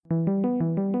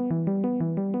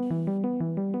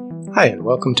Hi, and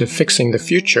welcome to Fixing the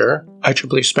Future,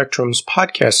 IEEE Spectrum's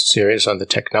podcast series on the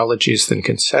technologies that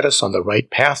can set us on the right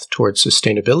path towards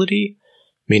sustainability,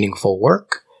 meaningful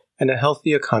work, and a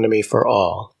healthy economy for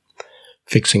all.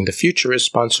 Fixing the Future is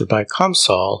sponsored by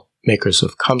COMSOL, makers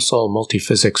of COMSOL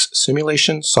Multiphysics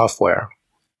Simulation Software.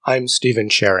 I'm Stephen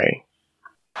Cherry.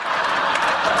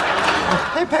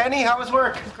 Hey, Penny, how was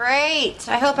work? Great.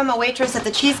 I hope I'm a waitress at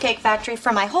the Cheesecake Factory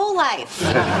for my whole life.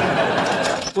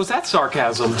 Was that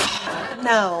sarcasm?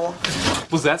 No.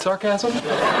 Was that sarcasm?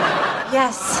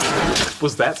 Yes.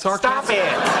 Was that sarcasm? Stop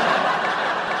it!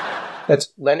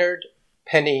 That's Leonard,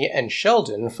 Penny, and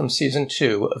Sheldon from Season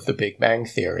 2 of The Big Bang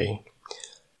Theory.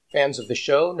 Fans of the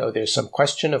show know there's some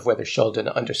question of whether Sheldon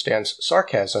understands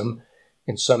sarcasm.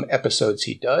 In some episodes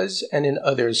he does, and in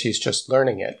others he's just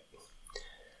learning it.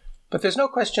 But there's no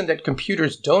question that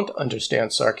computers don't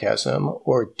understand sarcasm,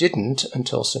 or didn't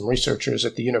until some researchers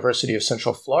at the University of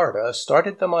Central Florida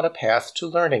started them on a path to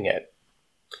learning it.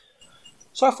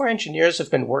 Software engineers have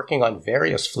been working on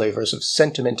various flavors of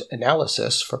sentiment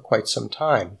analysis for quite some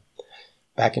time.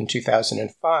 Back in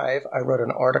 2005, I wrote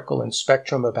an article in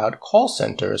Spectrum about call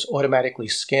centers automatically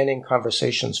scanning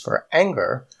conversations for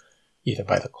anger, either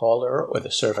by the caller or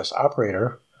the service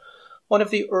operator, one of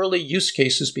the early use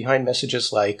cases behind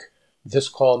messages like, "This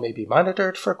call may be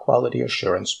monitored for quality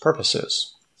assurance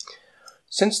purposes."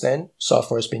 Since then,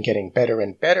 software has been getting better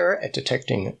and better at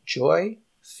detecting joy,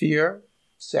 fear,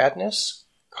 sadness,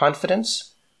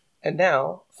 confidence, and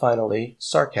now, finally,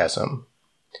 sarcasm.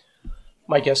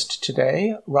 My guest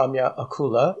today, Ramya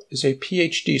Akula, is a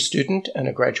PhD student and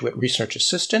a graduate research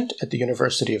assistant at the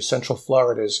University of Central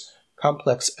Florida's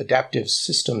Complex Adaptive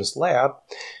Systems Lab.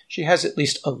 She has at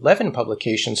least 11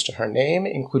 publications to her name,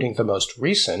 including the most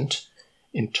recent,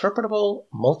 Interpretable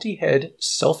Multi-Head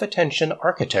Self-Attention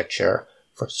Architecture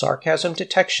for Sarcasm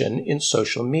Detection in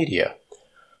Social Media,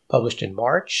 published in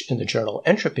March in the journal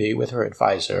Entropy with her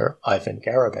advisor, Ivan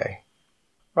Garibay.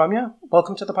 Ramya,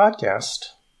 welcome to the podcast.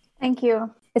 Thank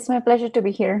you. It's my pleasure to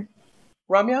be here.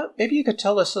 Ramya, maybe you could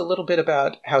tell us a little bit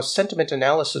about how sentiment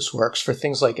analysis works for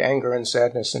things like anger and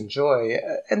sadness and joy,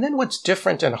 and then what's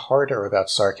different and harder about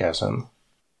sarcasm.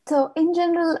 So, in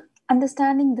general,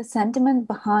 understanding the sentiment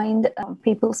behind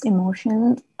people's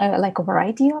emotions, like a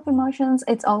variety of emotions,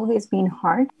 it's always been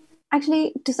hard.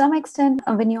 Actually, to some extent,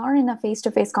 when you are in a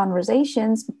face-to-face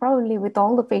conversations, probably with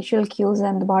all the facial cues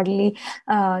and the bodily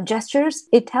gestures,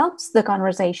 it helps the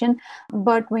conversation.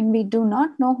 But when we do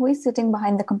not know who is sitting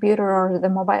behind the computer or the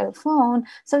mobile phone,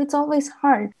 so it's always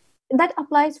hard. That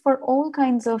applies for all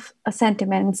kinds of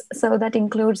sentiments. So that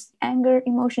includes anger,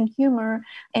 emotion, humor,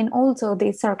 and also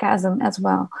the sarcasm as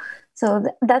well. So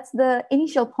that's the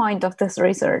initial point of this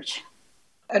research.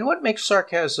 And what makes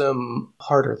sarcasm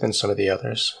harder than some of the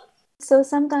others? So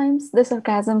sometimes the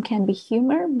sarcasm can be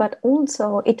humor, but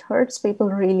also it hurts people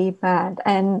really bad.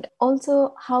 And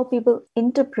also how people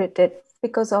interpret it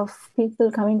because of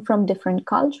people coming from different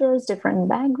cultures, different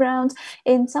backgrounds.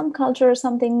 In some cultures,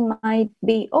 something might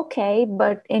be okay,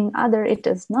 but in other, it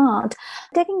is not.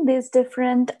 Taking these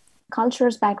different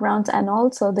cultures, backgrounds, and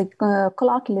also the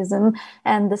colloquialism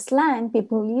and the slang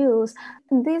people use,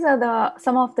 these are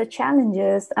some of the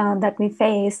challenges that we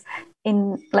face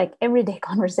in like everyday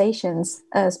conversations,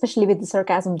 especially with the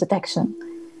sarcasm detection.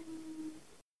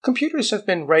 Computers have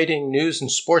been writing news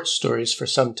and sports stories for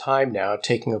some time now,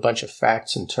 taking a bunch of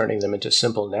facts and turning them into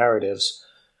simple narratives.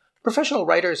 Professional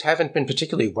writers haven't been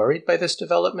particularly worried by this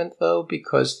development, though,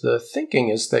 because the thinking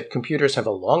is that computers have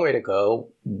a long way to go,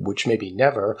 which may be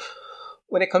never,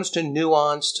 when it comes to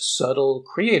nuanced, subtle,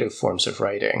 creative forms of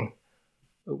writing.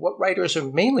 What writers are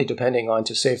mainly depending on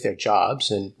to save their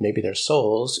jobs, and maybe their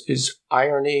souls, is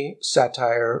irony,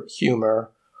 satire,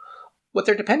 humor. What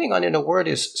they're depending on, in a word,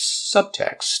 is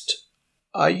subtext.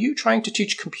 Are you trying to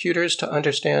teach computers to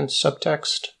understand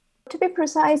subtext? To be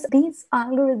precise, these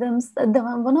algorithms,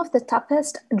 one of the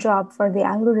toughest job for the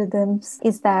algorithms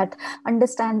is that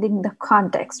understanding the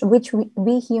context, which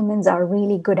we humans are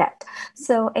really good at.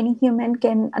 So any human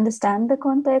can understand the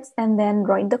context and then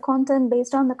write the content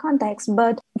based on the context.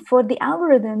 But for the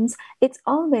algorithms, it's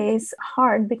always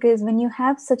hard because when you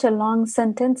have such a long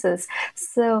sentences,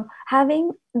 so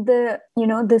having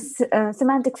this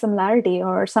semantic similarity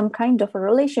or some kind of a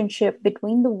relationship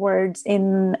between the words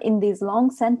in these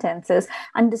long sentences,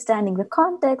 understanding the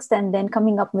context and then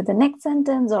coming up with the next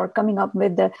sentence or coming up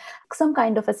with some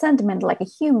kind of a sentiment like a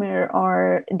humor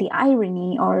or the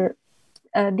irony or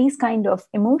these kind of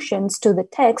emotions to the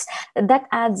text, that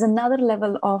adds another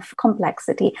level of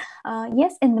complexity.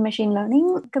 Yes, in the machine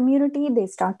learning community, they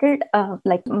started,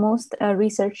 like most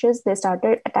researchers, they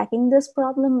started attacking this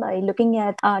problem by looking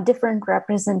at different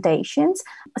representations.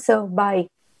 So by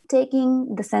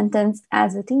taking the sentence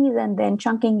as it is and then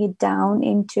chunking it down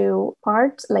into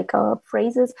parts like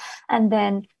phrases, and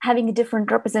then having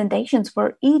different representations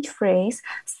for each phrase.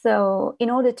 So in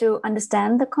order to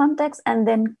understand the context and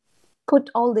then put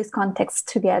all these contexts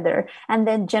together and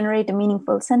then generate a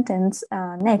meaningful sentence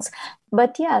next.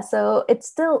 But yeah, so it's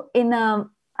still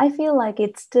I feel like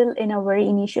it's still in a very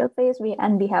initial phase,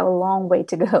 and we have a long way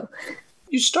to go.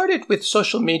 You started with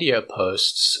social media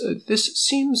posts. This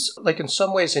seems like in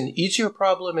some ways an easier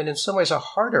problem and in some ways a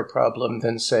harder problem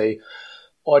than, say,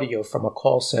 audio from a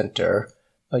call center.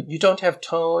 You don't have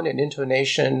tone and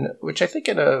intonation, which I think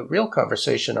in a real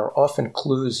conversation are often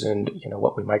clues in,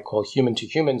 what we might call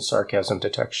human-to-human sarcasm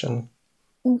detection.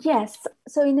 Yes.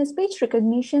 So in a speech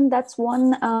recognition, that's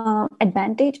one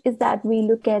advantage, is that we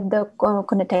look at the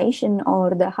connotation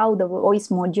or how the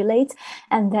voice modulates,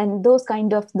 and then those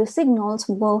kind of the signals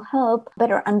will help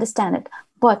better understand it.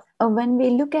 But when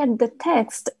we look at the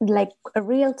text, like a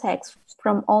real text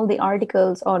from all the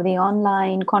articles or the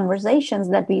online conversations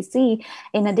that we see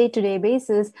in a day-to-day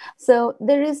basis, so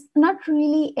there is not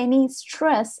really any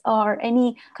stress or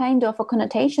any kind of a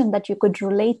connotation that you could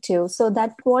relate to. So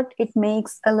that's what it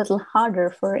makes a little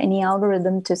harder for any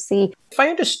algorithm to see. If I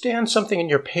understand something in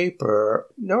your paper,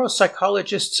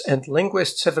 neuropsychologists and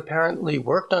linguists have apparently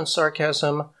worked on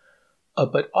sarcasm,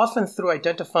 but often through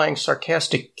identifying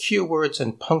sarcastic cue words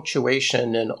and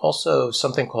punctuation, and also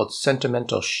something called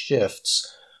sentimental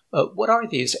shifts. What are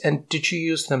these, and did you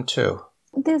use them too?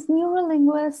 These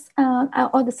neurolinguists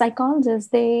or the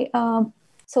psychologists,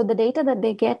 so the data that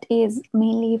they get is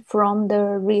mainly from the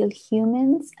real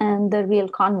humans and the real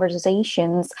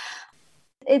conversations.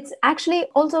 It's actually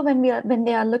also when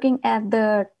they are looking at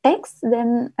the text,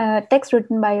 then text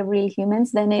written by real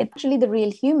humans, then it's actually the real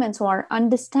humans who are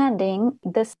understanding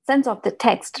the sense of the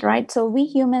text, right? So we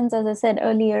humans, as I said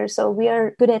earlier, so we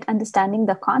are good at understanding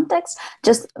the context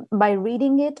just by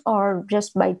reading it or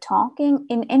just by talking.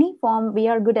 In any form, we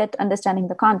are good at understanding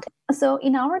the context. So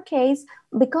in our case,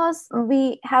 because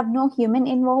we have no human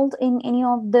involved in any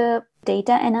of the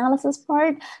data analysis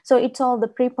part, so it's all the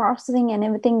pre-processing and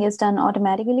everything is done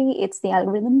automatically. It's the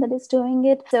algorithm that is doing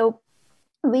it. So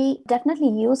we definitely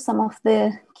use some of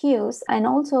the cues, and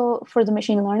also for the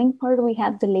machine learning part, we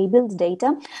have the labeled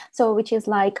data. So which is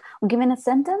like, given a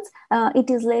sentence, it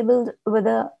is labeled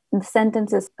whether the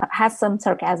sentence has some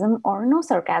sarcasm or no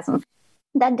sarcasm.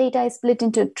 That data is split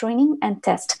into training and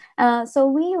test. So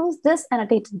we use this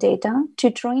annotated data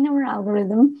to train our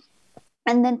algorithm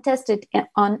and then test it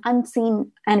on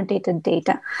unseen annotated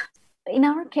data. In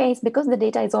our case, because the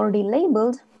data is already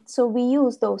labeled, so we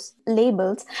use those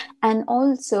labels, and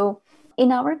also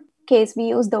in our case, we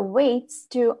use the weights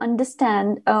to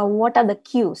understand what are the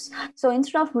cues. So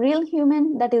instead of real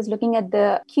human that is looking at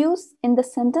the cues in the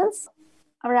sentence,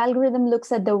 our algorithm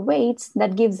looks at the weights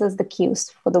that gives us the cues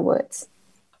for the words.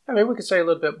 I mean, we could say a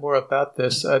little bit more about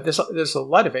this. There's a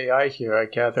lot of AI here, I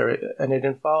gather, and it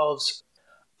involves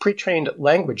pre-trained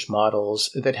language models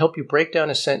that help you break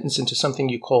down a sentence into something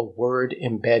you call word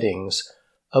embeddings.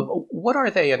 What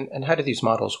are they, and how do these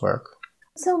models work?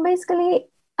 So basically,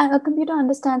 a computer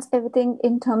understands everything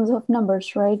in terms of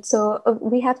numbers, right? So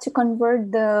we have to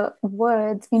convert the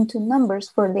words into numbers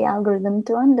for the algorithm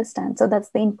to understand. So that's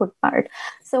the input part.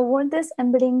 So what this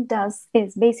embedding does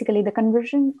is basically the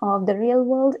conversion of the real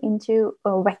world into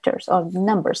vectors or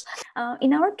numbers.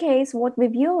 In our case, what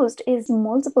we've used is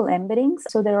multiple embeddings.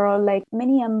 So there are like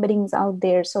many embeddings out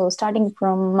there. So starting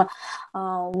from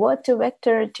word to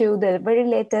vector to the very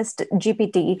latest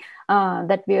GPT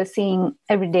that we are seeing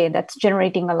every day that's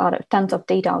generating a lot of tons of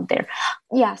data out there.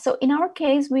 Yeah, so in our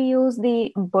case, we use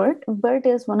the BERT. BERT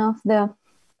is one of the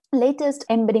latest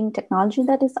embedding technology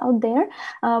that is out there.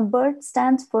 BERT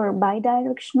stands for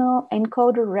Bidirectional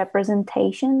Encoder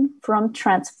Representation from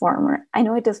Transformer. I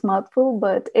know it is mouthful,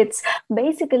 but it's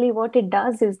basically what it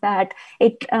does is that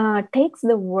it takes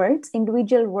the words,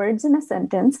 individual words in a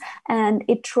sentence, and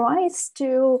it tries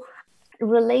to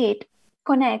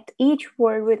connect each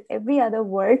word with every other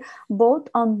word, both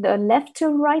on the left to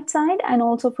right side and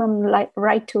also from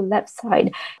right to left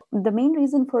side. The main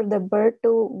reason for the BERT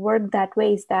to work that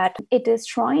way is that it is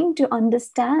trying to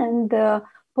understand the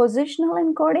positional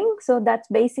encoding. So that's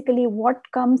basically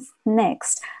what comes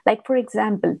next. Like, for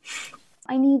example,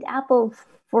 I need apple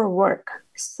for work.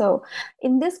 So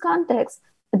in this context,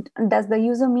 does the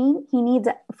user mean he needs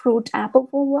a fruit apple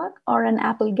for work or an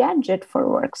Apple gadget for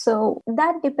work? So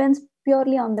that depends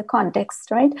purely on the context,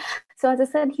 right? So as I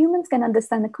said, humans can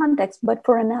understand the context, but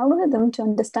for an algorithm to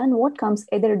understand what comes,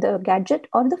 either the gadget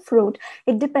or the fruit,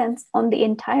 it depends on the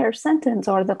entire sentence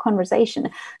or the conversation.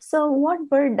 So what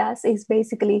BERT does is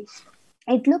basically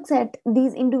it looks at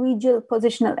these individual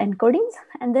positional encodings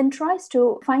and then tries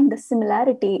to find the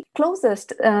similarity,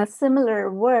 closest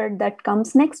similar word that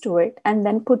comes next to it, and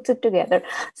then puts it together.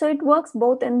 So it works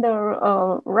both in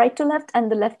the right to left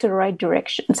and the left to right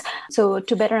directions. So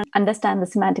to better understand the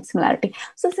semantic similarity.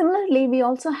 So similarly, we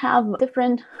also have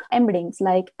different embeddings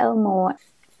like Elmo.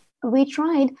 We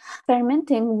tried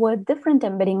experimenting with different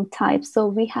embedding types. So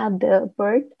we have the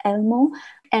BERT, Elmo,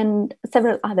 and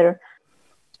several other.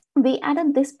 We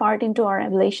added this part into our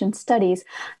evaluation studies.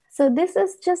 So this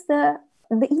is just the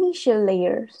initial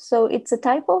layer. So it's a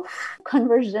type of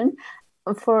conversion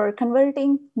for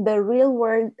converting the real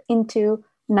world into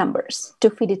numbers to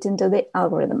feed it into the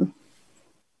algorithm.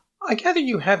 I gather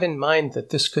you have in mind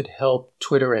that this could help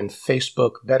Twitter and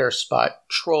Facebook better spot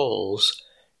trolls.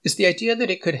 Is the idea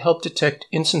that it could help detect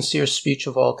insincere speech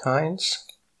of all kinds?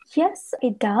 Yes,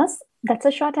 it does. That's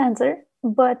a short answer.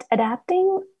 But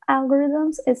adapting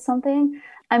algorithms is something,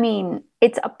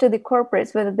 it's up to the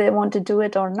corporates whether they want to do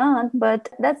it or not, but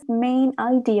that's the main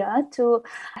idea to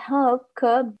help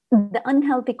curb the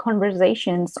unhealthy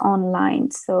conversations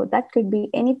online. So that could be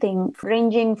anything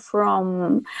ranging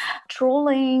from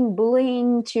trolling,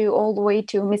 bullying, to all the way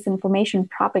to misinformation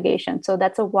propagation. So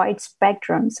that's a wide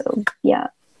spectrum. So yeah.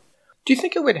 Do you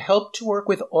think it would help to work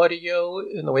with audio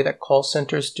in the way that call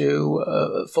centers do?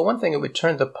 For one thing, it would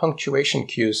turn the punctuation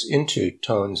cues into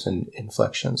tones and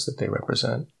inflections that they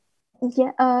represent.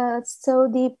 Yeah, so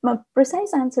the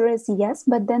precise answer is yes,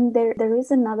 but then there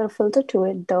is another filter to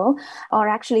it, though, or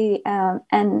actually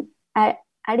adding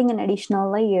an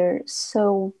additional layer.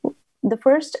 So the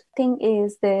first thing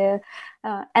is the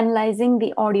analyzing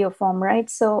the audio form,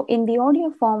 right? So in the audio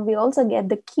form, we also get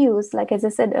the cues, like as I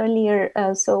said earlier.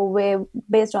 So we're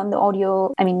based on the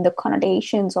audio, the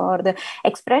connotations or the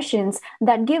expressions,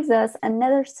 that gives us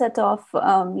another set of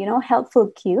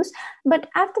helpful cues. But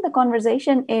after the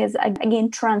conversation is again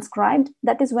transcribed,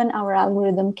 that is when our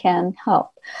algorithm can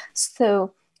help.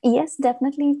 So yes,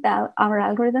 definitely, our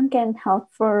algorithm can help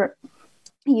for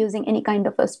using any kind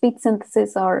of a speech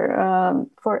synthesis or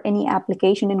for any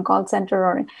application in call center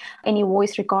or any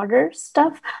voice recorder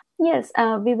stuff. Yes,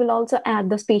 we will also add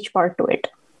the speech part to it.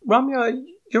 Ramya,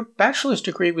 your bachelor's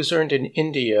degree was earned in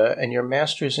India and your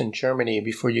master's in Germany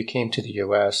before you came to the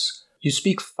U.S. You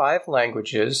speak 5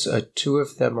 languages. 2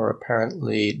 of them are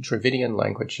apparently Dravidian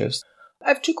languages. I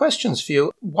have 2 questions for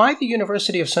you. Why the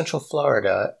University of Central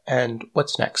Florida, and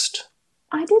what's next?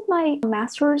 I did my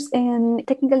master's in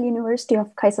Technical University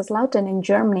of Kaiserslautern in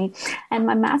Germany, and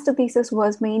my master thesis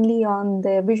was mainly on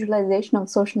the visualization of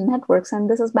social networks, and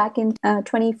this is back in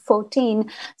 2014.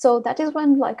 So that is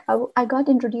when I got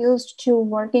introduced to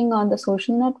working on the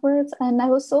social networks, and I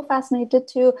was so fascinated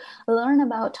to learn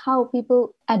about how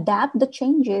people adapt the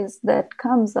changes that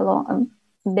comes along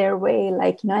their way,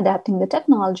 adapting the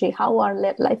technology, how our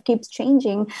life keeps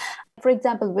changing. For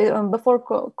example, before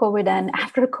COVID and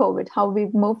after COVID, how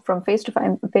we've moved from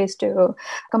face-to-face to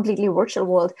completely virtual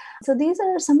world. So these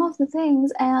are some of the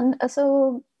things. And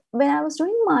so when I was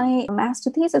doing my master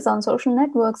thesis on social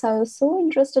networks, I was so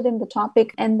interested in the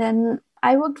topic. And then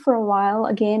I worked for a while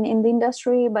again in the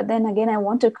industry, but then again, I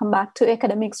want to come back to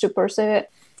academics to pursue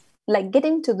get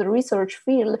into the research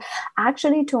field,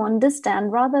 actually to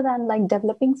understand rather than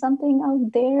developing something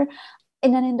out there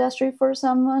in an industry for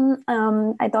someone.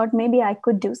 I thought maybe I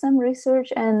could do some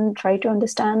research and try to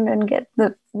understand and get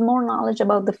the more knowledge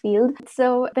about the field.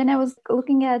 So when I was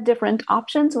looking at different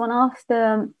options, one of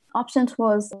the options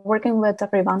was working with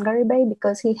Dr. Ivan Garibay,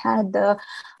 because he had the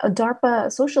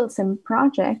DARPA Social SIM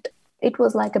project. It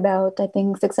was about, I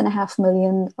think, $6.5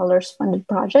 million funded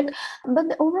project. But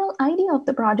the overall idea of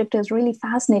the project is really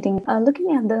fascinating.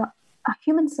 Looking at the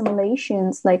human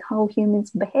simulations, like how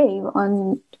humans behave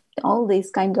on all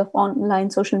these kinds of online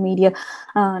social media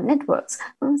networks.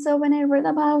 So when I read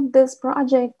about this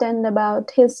project and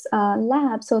about his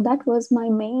lab, so that was my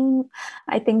main,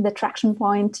 I think, the traction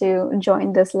point to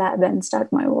join this lab and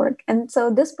start my work. And so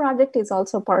this project is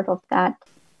also part of that.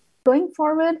 Going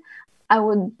forward, I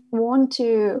would want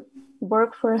to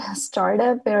work for a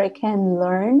startup where I can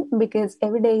learn, because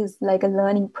every day is like a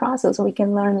learning process. We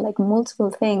can learn multiple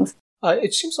things.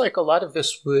 It seems like a lot of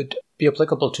this would be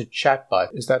applicable to chatbot.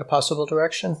 Is that a possible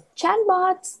direction?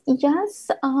 Chatbots,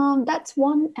 yes. That's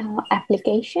one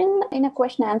application in a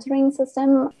question answering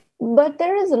system, but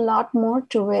there is a lot more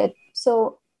to it.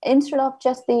 So instead of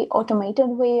just the automated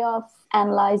way of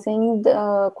analyzing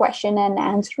the question and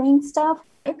answering stuff,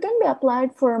 it can be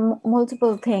applied for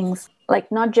multiple things,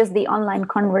 like not just the online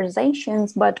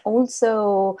conversations, but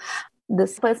also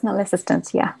this personal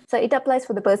assistance. Yeah. So it applies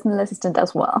for the personal assistant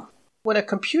as well. When a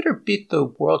computer beat the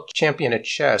world champion at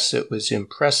chess, it was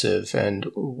impressive, and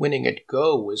winning at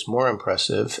Go was more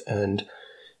impressive, and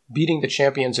beating the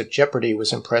champions at Jeopardy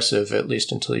was impressive, at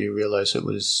least until you realize it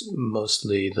was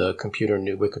mostly the computer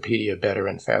knew Wikipedia better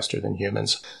and faster than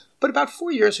humans. But about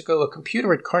 4 years ago, a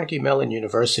computer at Carnegie Mellon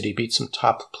University beat some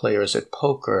top players at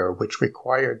poker, which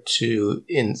required to,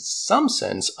 in some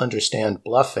sense, understand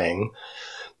bluffing.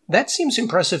 That seems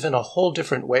impressive in a whole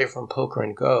different way from poker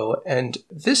and Go, and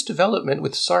this development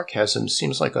with sarcasm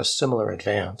seems like a similar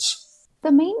advance.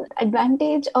 The main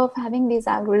advantage of having these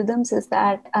algorithms is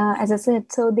that, as I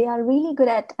said, so they are really good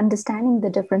at understanding the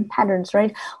different patterns,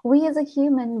 right? We as a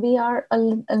human, we are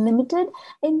limited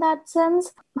in that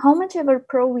sense. How much ever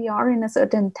pro we are in a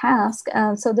certain task,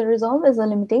 so there is always a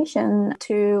limitation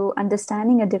to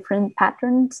understanding a different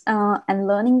patterns and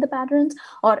learning the patterns,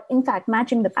 or in fact,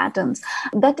 matching the patterns.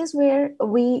 That is where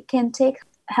we can take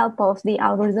help of the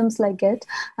algorithms like it,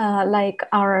 like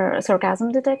our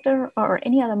sarcasm detector or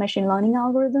any other machine learning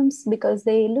algorithms, because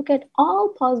they look at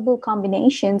all possible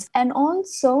combinations. And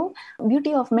also,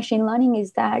 beauty of machine learning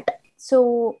is that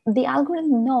so the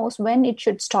algorithm knows when it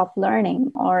should stop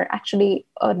learning, or actually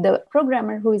the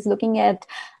programmer who is looking at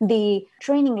the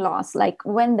training loss, like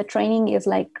when the training is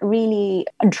like really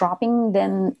dropping,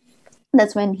 then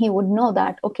that's when he would know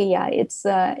that, okay, yeah, it's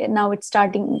now it's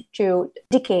starting to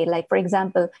decay. Like, for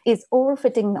example, is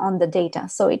overfitting on the data.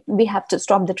 So we have to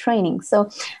stop the training. So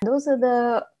those are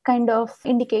the kind of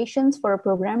indications for a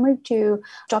programmer to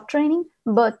stop training.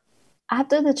 But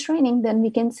after the training, then we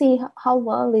can see how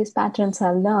well these patterns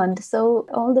are learned. So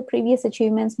all the previous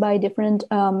achievements by different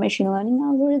machine learning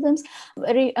algorithms,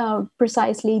 very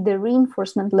precisely the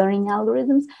reinforcement learning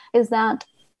algorithms, is that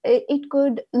it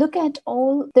could look at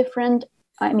all different,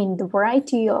 the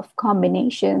variety of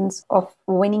combinations of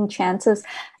winning chances.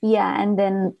 Yeah, and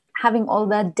then having all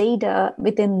that data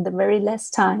within the very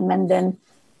less time and then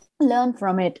learn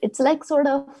from it. It's like sort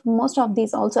of most of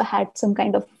these also had some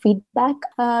kind of feedback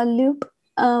loop.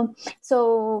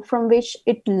 So from which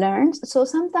it learns. So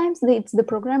sometimes it's the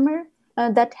programmer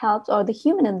that helps, or the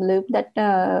human in the loop that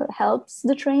helps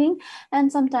the training,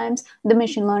 and sometimes the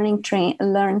machine learning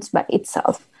learns by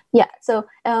itself. Yeah, so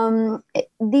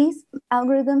these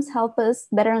algorithms help us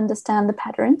better understand the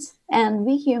patterns, and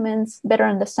we humans better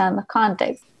understand the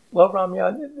context. Well,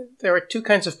 Ramya, there are two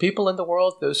kinds of people in the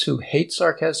world, those who hate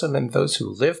sarcasm and those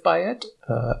who live by it.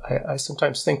 I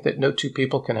sometimes think that no two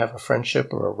people can have a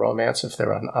friendship or a romance if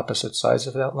they're on opposite sides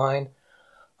of that line.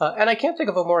 And I can't think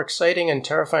of a more exciting and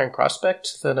terrifying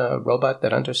prospect than a robot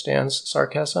that understands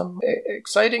sarcasm.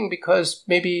 Exciting because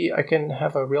maybe I can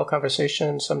have a real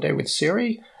conversation someday with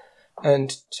Siri,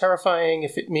 and terrifying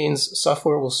if it means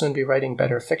software will soon be writing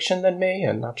better fiction than me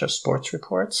and not just sports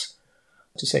reports,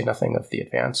 to say nothing of the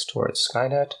advance towards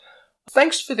Skynet.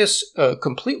 Thanks for this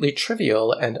completely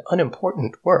trivial and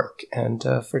unimportant work, and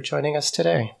for joining us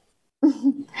today.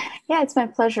 Yeah, it's my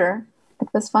pleasure. It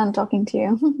was fun talking to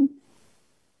you.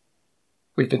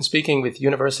 We've been speaking with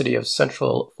University of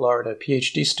Central Florida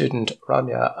PhD student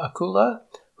Ramya Akula,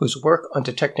 whose work on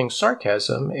detecting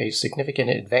sarcasm, a significant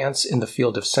advance in the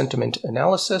field of sentiment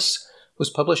analysis, was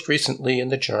published recently in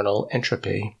the journal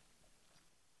Entropy.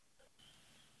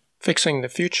 Fixing the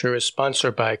Future is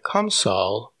sponsored by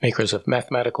ComSol, makers of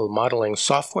mathematical modeling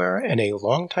software and a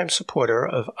longtime supporter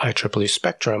of IEEE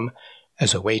Spectrum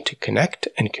as a way to connect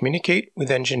and communicate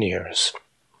with engineers.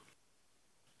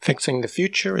 Fixing the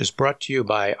Future is brought to you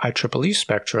by IEEE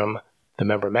Spectrum, the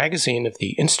member magazine of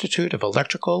the Institute of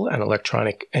Electrical and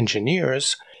Electronic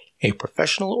Engineers, a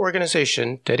professional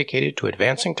organization dedicated to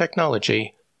advancing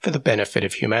technology for the benefit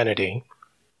of humanity.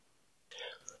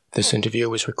 This interview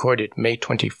was recorded May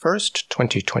 21st,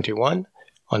 2021,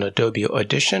 on Adobe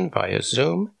Audition via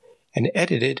Zoom and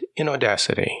edited in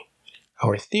Audacity.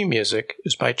 Our theme music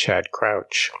is by Chad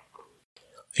Crouch.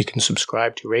 You can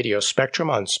subscribe to Radio Spectrum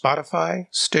on Spotify,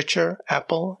 Stitcher,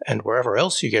 Apple, and wherever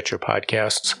else you get your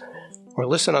podcasts, or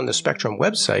listen on the Spectrum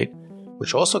website,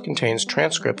 which also contains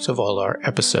transcripts of all our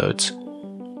episodes.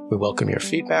 We welcome your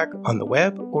feedback on the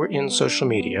web or in social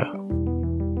media.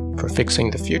 For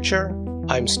Fixing the Future,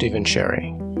 I'm Stephen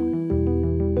Sherry.